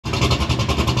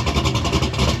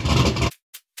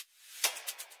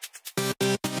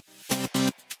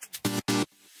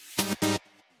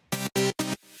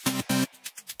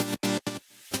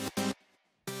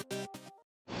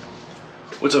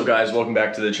What's up guys, welcome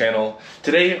back to the channel.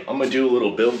 Today I'm gonna do a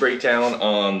little build breakdown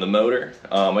on the motor.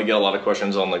 I get a lot of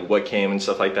questions on like what cam and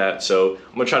stuff like that, so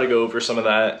I'm gonna try to go over some of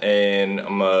that, and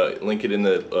I'm gonna link it in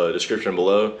the description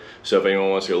below, so if anyone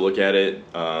wants to go look at it,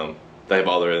 they have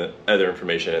all their other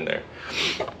information in there.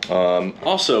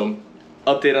 Also,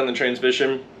 update on the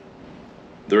transmission.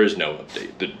 There is no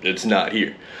update, it's not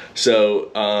here.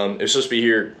 So it was supposed to be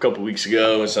here a couple weeks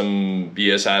ago and some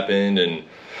BS happened and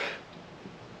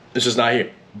it's just not here.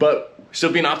 But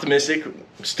still being optimistic,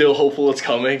 still hopeful it's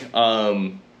coming.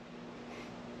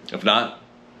 If not,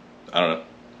 I don't know,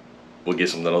 we'll get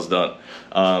something else done.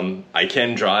 I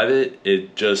can drive it,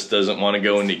 it just doesn't want to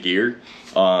go into gear.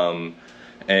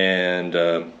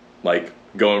 Like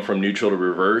going from neutral to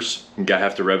reverse, you gotta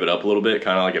have to rev it up a little bit,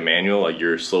 kind of like a manual, like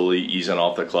you're slowly easing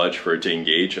off the clutch for it to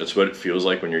engage. That's what it feels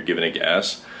like when you're giving it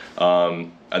gas.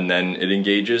 And then it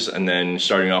engages, and then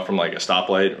starting off from like a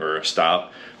stoplight or a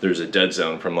stop, there's a dead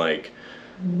zone from like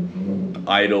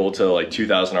idle to like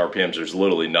 2,000 RPMs. There's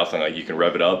literally nothing. Like you can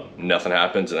rev it up, nothing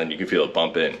happens, and then you can feel it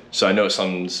bump in. So I know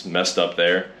something's messed up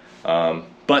there.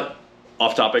 But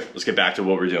off topic, let's get back to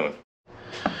what we're doing.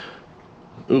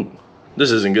 Ooh,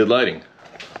 this isn't good lighting.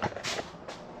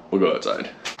 We'll go outside.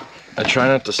 I try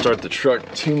not to start the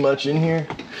truck too much in here,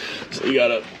 so you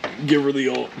gotta give her the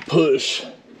old push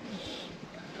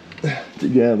to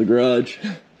get out of the garage,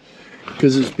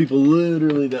 because there's people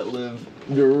literally that live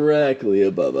directly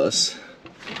above us.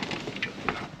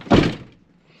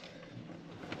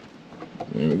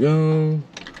 There we go.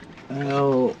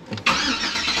 Out.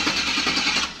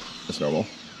 That's normal.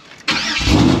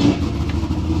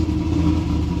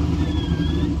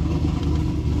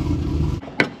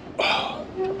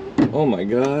 Oh my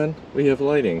god, we have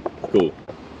lighting. Cool.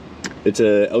 It's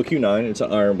a LQ9, it's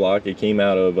an iron block. It came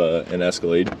out of an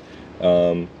Escalade.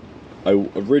 I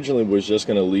originally was just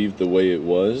gonna leave the way it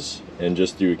was and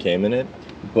just do a cam in it,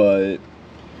 but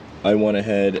I went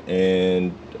ahead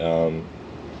and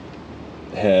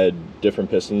had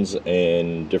different pistons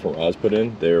and different rods put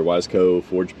in. They're Weisco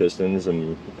forged pistons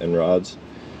and rods.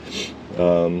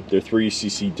 They're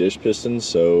 3cc dish pistons,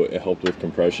 so it helped with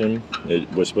compression.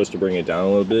 It was supposed to bring it down a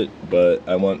little bit, but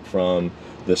I went from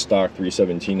the stock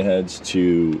 317 heads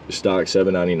to stock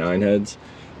 799 heads,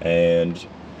 and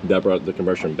that brought the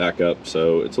compression back up,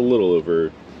 so it's a little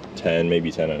over 10,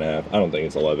 maybe 10 and a half. I don't think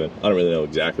it's 11. I don't really know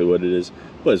exactly what it is,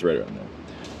 but it's right around there.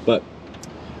 But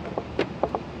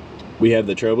we have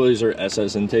the Trailblazer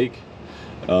SS intake.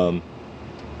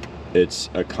 It's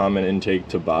a common intake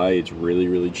to buy. It's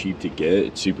really cheap to get.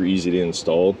 It's super easy to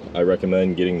install. I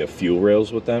recommend getting the fuel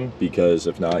rails with them, because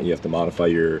if not, you have to modify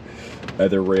your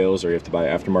other rails or you have to buy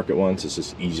aftermarket ones. It's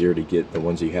just easier to get the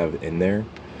ones you have in there.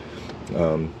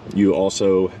 You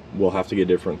also will have to get a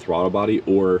different throttle body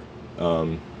or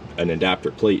an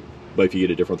adapter plate. But if you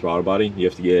get a different throttle body, you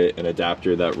have to get an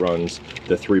adapter that runs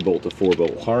the 3-bolt to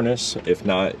 4-bolt harness. If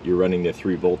not, you're running the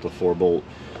 3-bolt to 4-bolt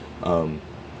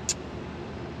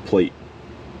plate.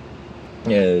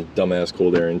 Yeah, dumbass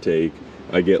cold air intake.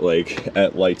 I get like,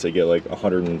 at lights, I get like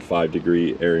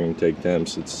 105-degree air intake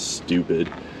temps. It's stupid.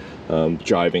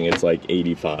 Driving, it's like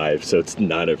 85, so it's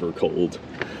not ever cold.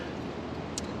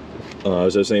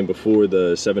 As I was saying before,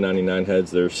 the 799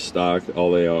 heads, they're stock.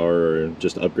 All they are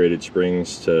just upgraded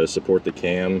springs to support the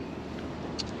cam.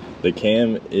 The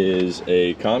cam is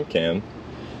a comp cam,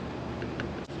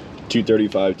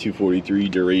 235, 243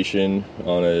 duration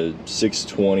on a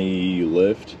 620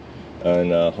 lift and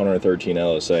 113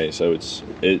 LSA. So it's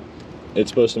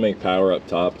supposed to make power up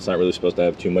top. It's not really supposed to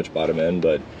have too much bottom end,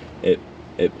 but it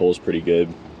pulls pretty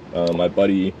good. My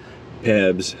buddy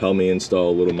Pebs helped me install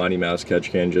a little Mighty Mouse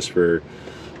catch can just for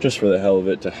the hell of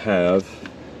it to have,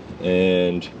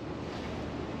 and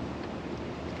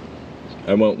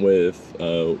I went with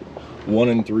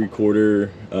 1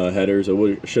 3/4 headers.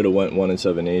 I should have went 1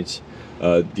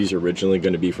 7/8. These are originally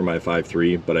going to be for my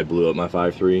 5.3, but I blew up my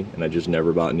 5.3 and I just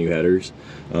never bought new headers.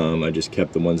 I just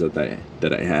kept the ones that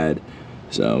I had,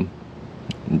 so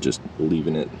I'm just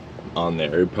leaving it on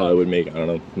there. It probably would make, I don't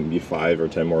know, maybe 5 or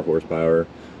 10 more horsepower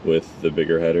with the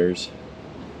bigger headers.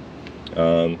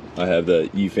 I have the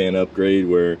E-fan upgrade,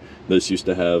 where this used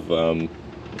to have a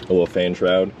little fan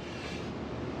shroud.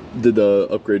 Did the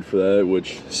upgrade for that,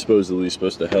 which supposedly is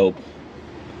supposed to help.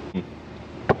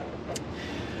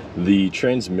 The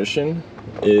transmission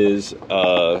is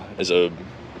a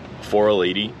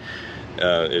 4L80.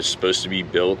 It's supposed to be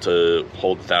built to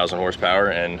hold 1,000 horsepower,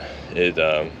 and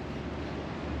I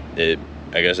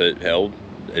guess it held.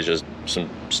 It's just some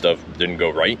stuff didn't go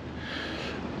right.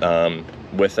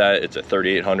 with that, it's a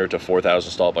 3800 to 4000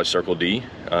 installed by Circle D.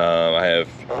 I have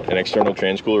an external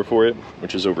transcooler for it,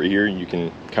 which is over here. You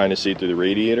can kind of see through the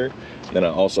radiator. Then I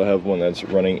also have one that's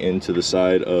running into the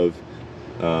side of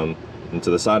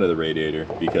the radiator,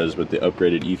 because with the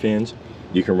upgraded E-fans,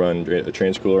 you can run a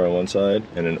transcooler on one side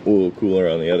and an oil cooler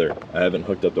on the other. I haven't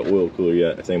hooked up the oil cooler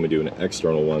yet. I think I'm gonna do an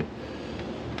external one.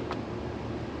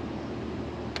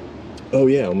 Oh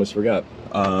yeah, almost forgot.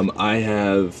 I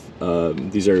have,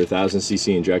 these are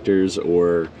 1000cc injectors,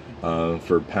 or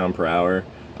for pound per hour.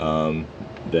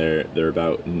 They're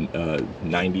about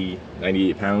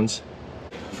 98 pounds.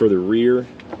 For the rear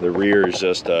is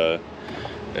just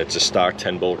it's a stock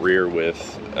 10-bolt rear with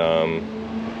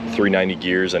 390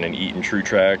 gears and an Eaton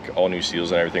TruTrac. All new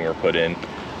seals and everything were put in.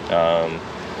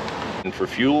 And for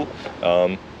fuel,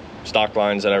 stock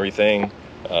lines and everything,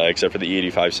 except for the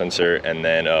E85 sensor, and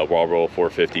then a Walbro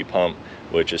 450 pump,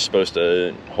 which is supposed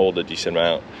to hold a decent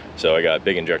amount. So I got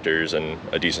big injectors and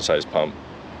a decent sized pump.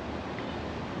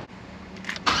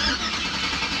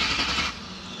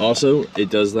 Also, it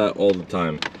does that all the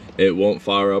time. It won't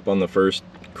fire up on the first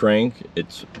crank.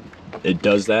 It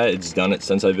does that. It's done it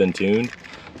since I've been tuned.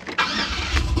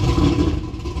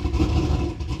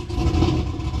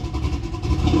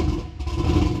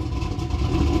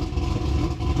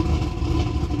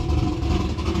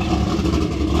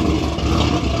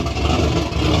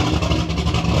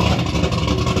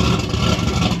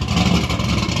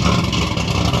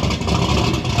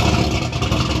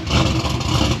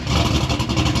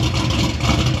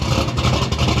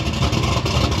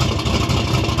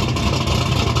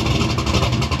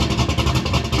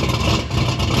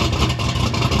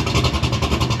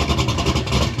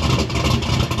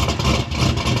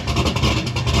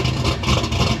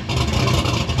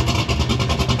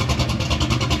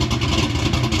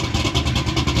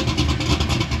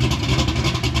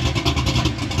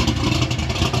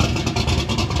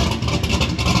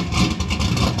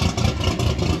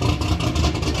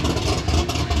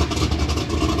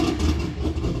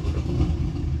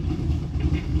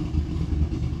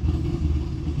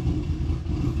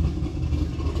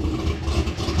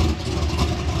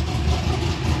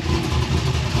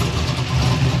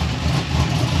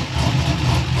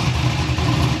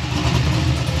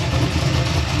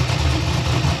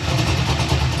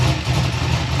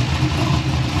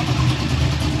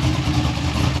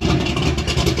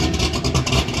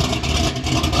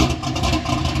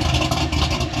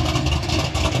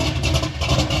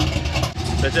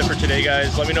 That's it for today,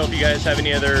 guys. Let me know if you guys have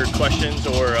any other questions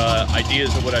or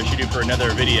ideas of what I should do for another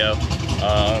video.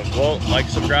 Well, like,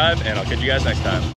 subscribe, and I'll catch you guys next time.